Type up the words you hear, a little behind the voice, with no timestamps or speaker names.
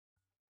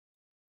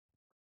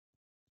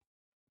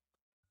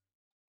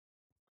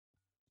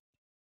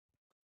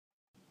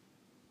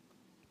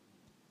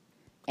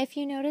If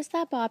you notice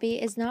that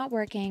bObi is not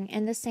working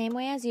in the same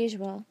way as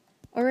usual,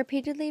 or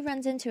repeatedly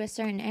runs into a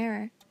certain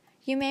error,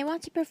 you may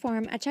want to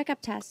perform a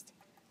checkup test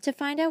to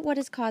find out what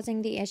is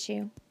causing the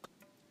issue.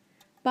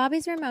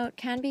 bObi's remote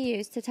can be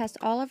used to test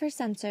all of her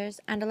sensors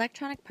and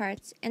electronic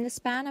parts in the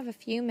span of a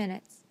few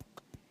minutes.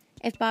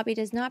 If bObi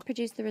does not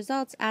produce the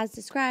results as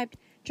described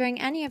during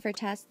any of her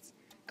tests,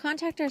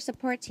 contact our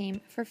support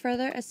team for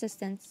further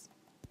assistance.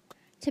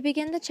 To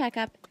begin the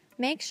checkup,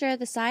 make sure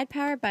the side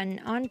power button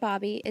on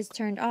bObi is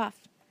turned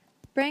off.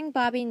 Bring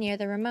bObi near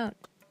the remote.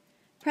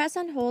 Press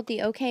and hold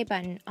the OK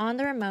button on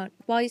the remote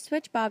while you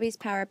switch bObi's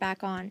power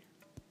back on.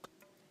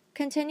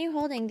 Continue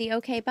holding the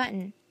OK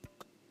button.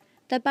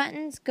 The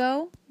buttons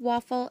Go,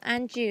 Waffle,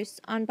 and Juice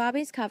on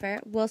bObi's cover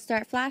will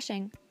start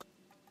flashing.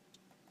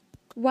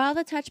 While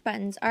the touch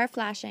buttons are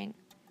flashing,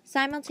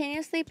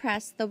 simultaneously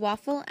press the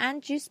Waffle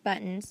and Juice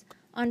buttons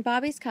on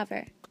bObi's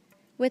cover,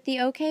 with the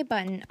OK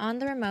button on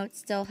the remote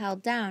still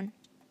held down.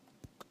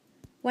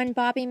 When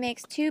bObi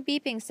makes two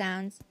beeping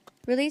sounds,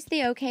 release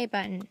the OK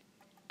button,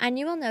 and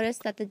you will notice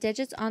that the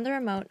digits on the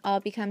remote all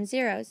become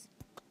zeros.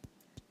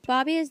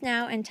 bObi is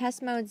now in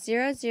test mode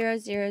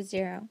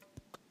 0000.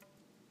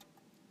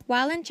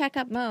 While in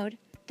checkup mode,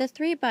 the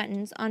three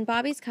buttons on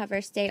bObi's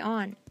cover stay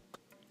on,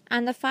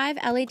 and the 5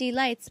 LED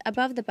lights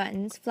above the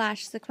buttons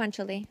flash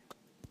sequentially.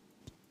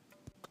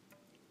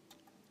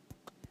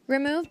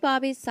 Remove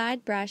bObi's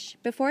side brush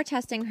before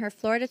testing her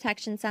floor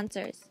detection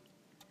sensors.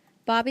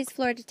 bObi's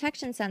floor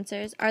detection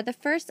sensors are the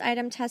first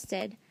item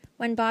tested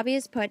when bObi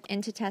is put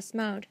into test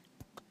mode.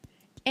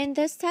 In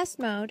this test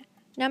mode,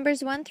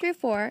 numbers 1 through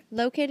 4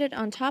 located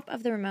on top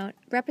of the remote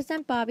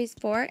represent bObi's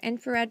 4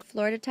 infrared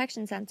floor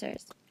detection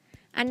sensors,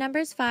 and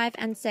numbers 5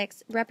 and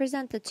 6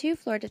 represent the 2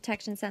 floor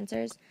detection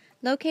sensors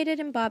located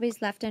in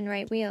bObi's left and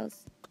right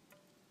wheels.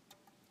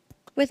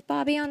 With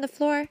bObi on the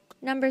floor,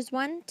 numbers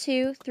 1,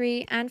 2,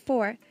 3, and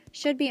 4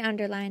 should be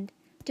underlined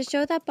to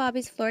show that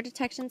bObi's floor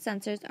detection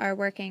sensors are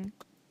working.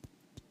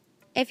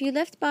 If you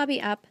lift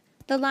bObi up,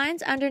 the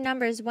lines under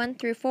numbers 1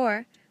 through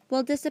 4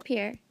 will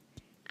disappear,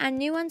 and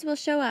new ones will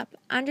show up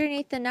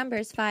underneath the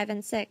numbers 5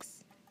 and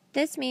 6.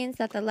 This means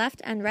that the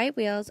left and right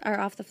wheels are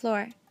off the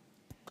floor,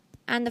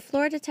 and the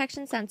floor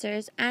detection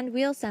sensors and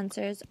wheel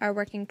sensors are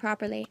working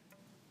properly.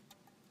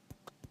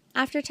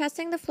 After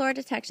testing the floor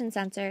detection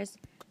sensors,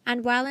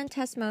 and while in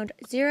test mode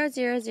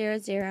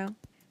 0000,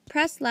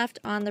 press left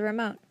on the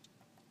remote.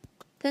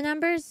 The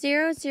number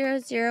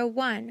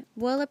 0001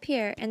 will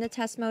appear in the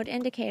test mode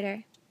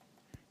indicator.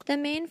 The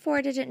main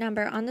 4-digit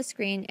number on the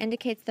screen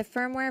indicates the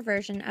firmware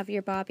version of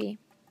your bObi.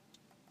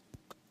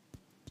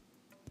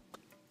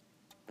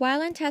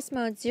 While in test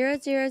mode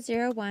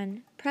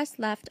 0001, press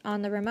left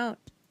on the remote.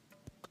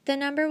 The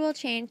number will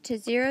change to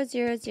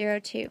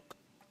 0002.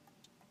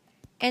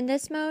 In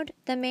this mode,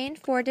 the main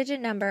 4-digit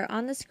number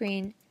on the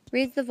screen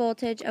reads the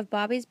voltage of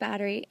bObi's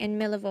battery in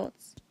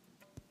millivolts.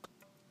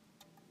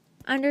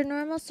 Under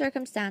normal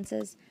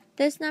circumstances,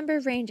 this number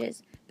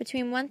ranges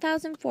between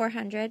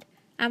 1,400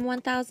 and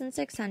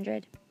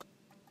 1,600.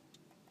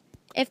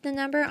 If the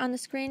number on the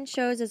screen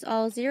shows as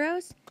all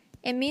zeros,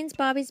 it means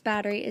bObi's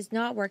battery is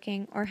not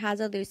working or has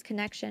a loose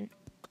connection.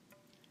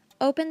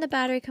 Open the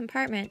battery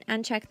compartment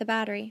and check the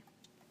battery.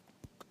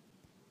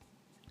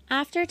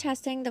 After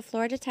testing the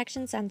floor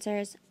detection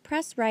sensors,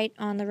 press right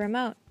on the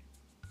remote.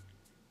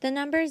 The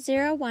number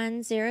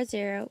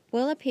 0100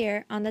 will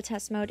appear on the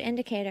test mode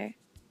indicator.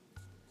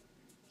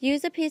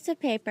 Use a piece of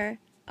paper,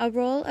 a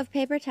roll of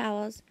paper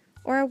towels,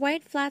 or a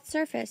white flat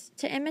surface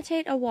to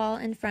imitate a wall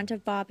in front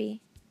of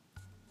bObi.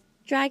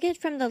 Drag it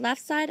from the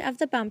left side of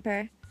the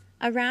bumper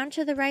around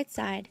to the right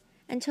side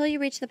until you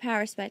reach the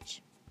power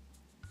switch.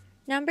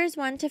 Numbers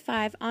 1 to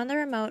 5 on the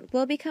remote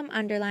will become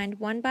underlined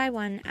one by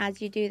one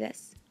as you do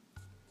this.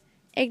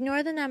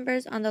 Ignore the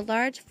numbers on the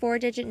large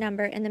 4-digit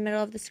number in the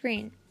middle of the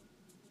screen.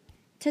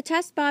 To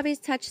test bObi's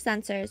touch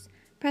sensors,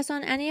 press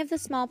on any of the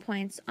small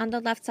points on the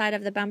left side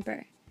of the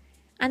bumper,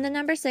 and the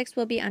number 6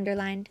 will be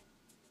underlined.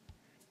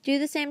 Do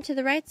the same to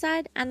the right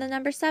side, and the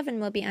number 7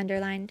 will be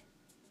underlined.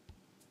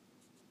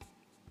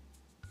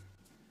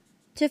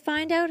 To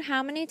find out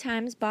how many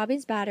times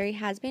bObi's battery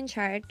has been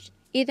charged,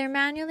 either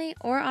manually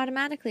or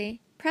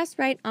automatically, press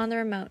right on the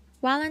remote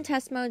while in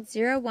test mode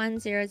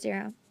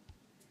 0100.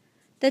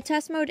 The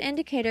test mode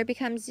indicator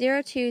becomes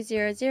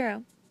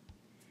 0200.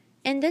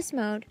 In this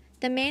mode,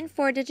 the main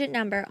 4-digit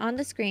number on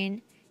the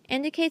screen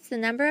indicates the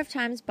number of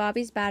times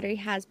bObi's battery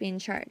has been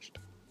charged.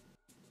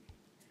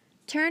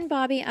 Turn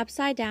bObi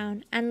upside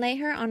down and lay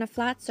her on a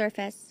flat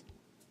surface.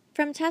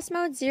 From test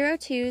mode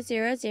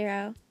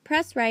 0200,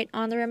 press right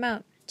on the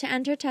remote to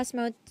enter test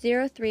mode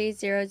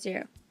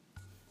 0300.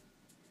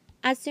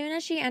 As soon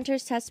as she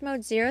enters test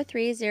mode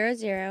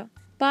 0300,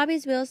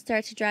 bObi's wheels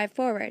start to drive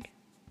forward.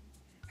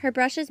 Her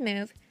brushes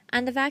move,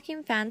 and the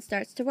vacuum fan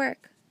starts to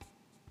work.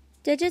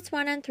 Digits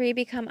 1 and 3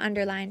 become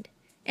underlined,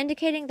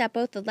 indicating that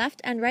both the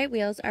left and right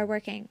wheels are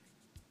working.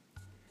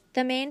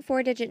 The main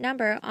 4-digit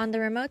number on the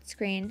remote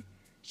screen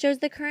shows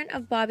the current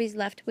of bObi's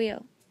left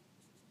wheel.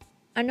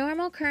 A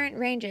normal current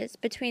ranges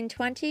between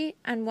 20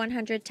 and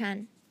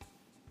 110.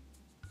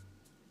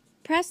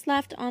 Press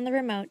left on the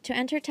remote to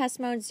enter test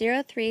mode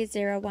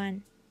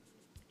 0301.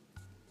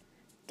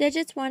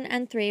 Digits 1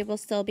 and 3 will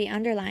still be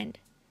underlined.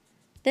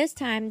 This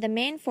time, the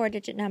main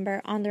 4-digit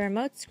number on the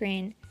remote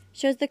screen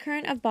shows the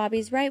current of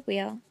bObi's right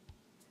wheel.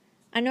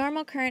 A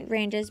normal current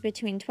ranges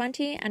between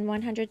 20 and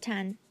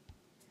 110.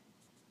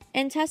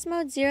 In test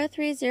mode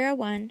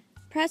 0301,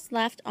 press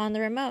left on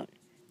the remote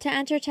to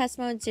enter test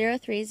mode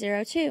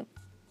 0302.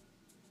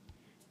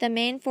 The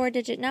main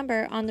 4-digit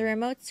number on the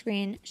remote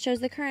screen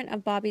shows the current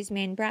of bObi's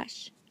main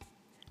brush.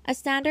 A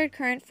standard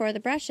current for the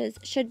brushes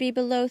should be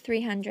below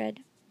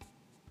 300.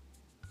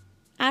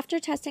 After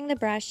testing the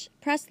brush,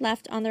 press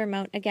left on the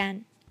remote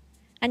again,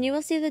 and you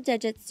will see the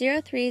digits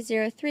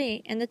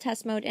 0303 in the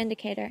test mode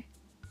indicator.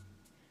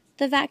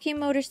 The vacuum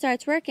motor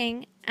starts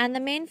working, and the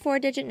main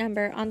 4-digit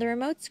number on the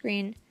remote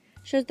screen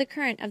shows the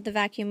current of the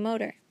vacuum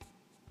motor.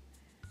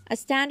 A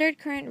standard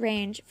current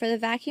range for the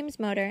vacuum's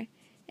motor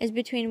is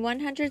between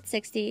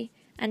 160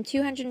 and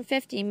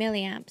 250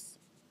 milliamps.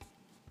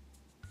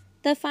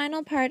 The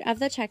final part of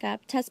the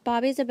checkup tests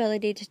bObi's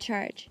ability to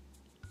charge.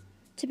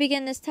 To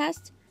begin this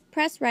test,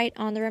 press right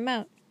on the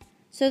remote,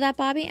 so that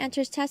bObi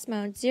enters test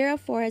mode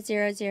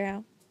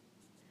 0400.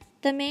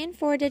 The main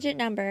 4-digit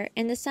number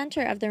in the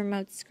center of the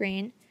remote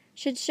screen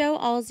should show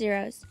all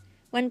zeros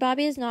when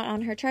bObi is not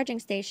on her charging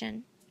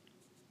station.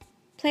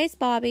 Place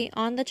bObi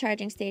on the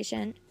charging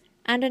station,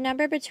 and a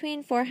number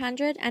between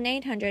 400 and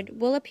 800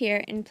 will appear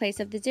in place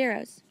of the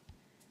zeros.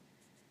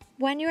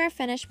 When you are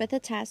finished with the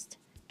test,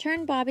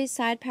 turn bObi's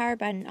side power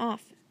button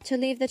off to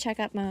leave the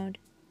checkup mode.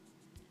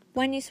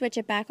 When you switch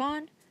it back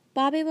on,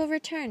 bObi will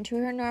return to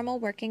her normal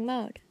working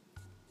mode.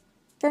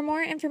 For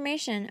more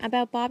information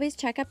about bObi's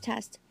checkup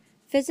test,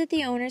 visit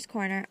the Owner's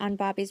Corner on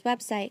bObi's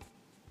website.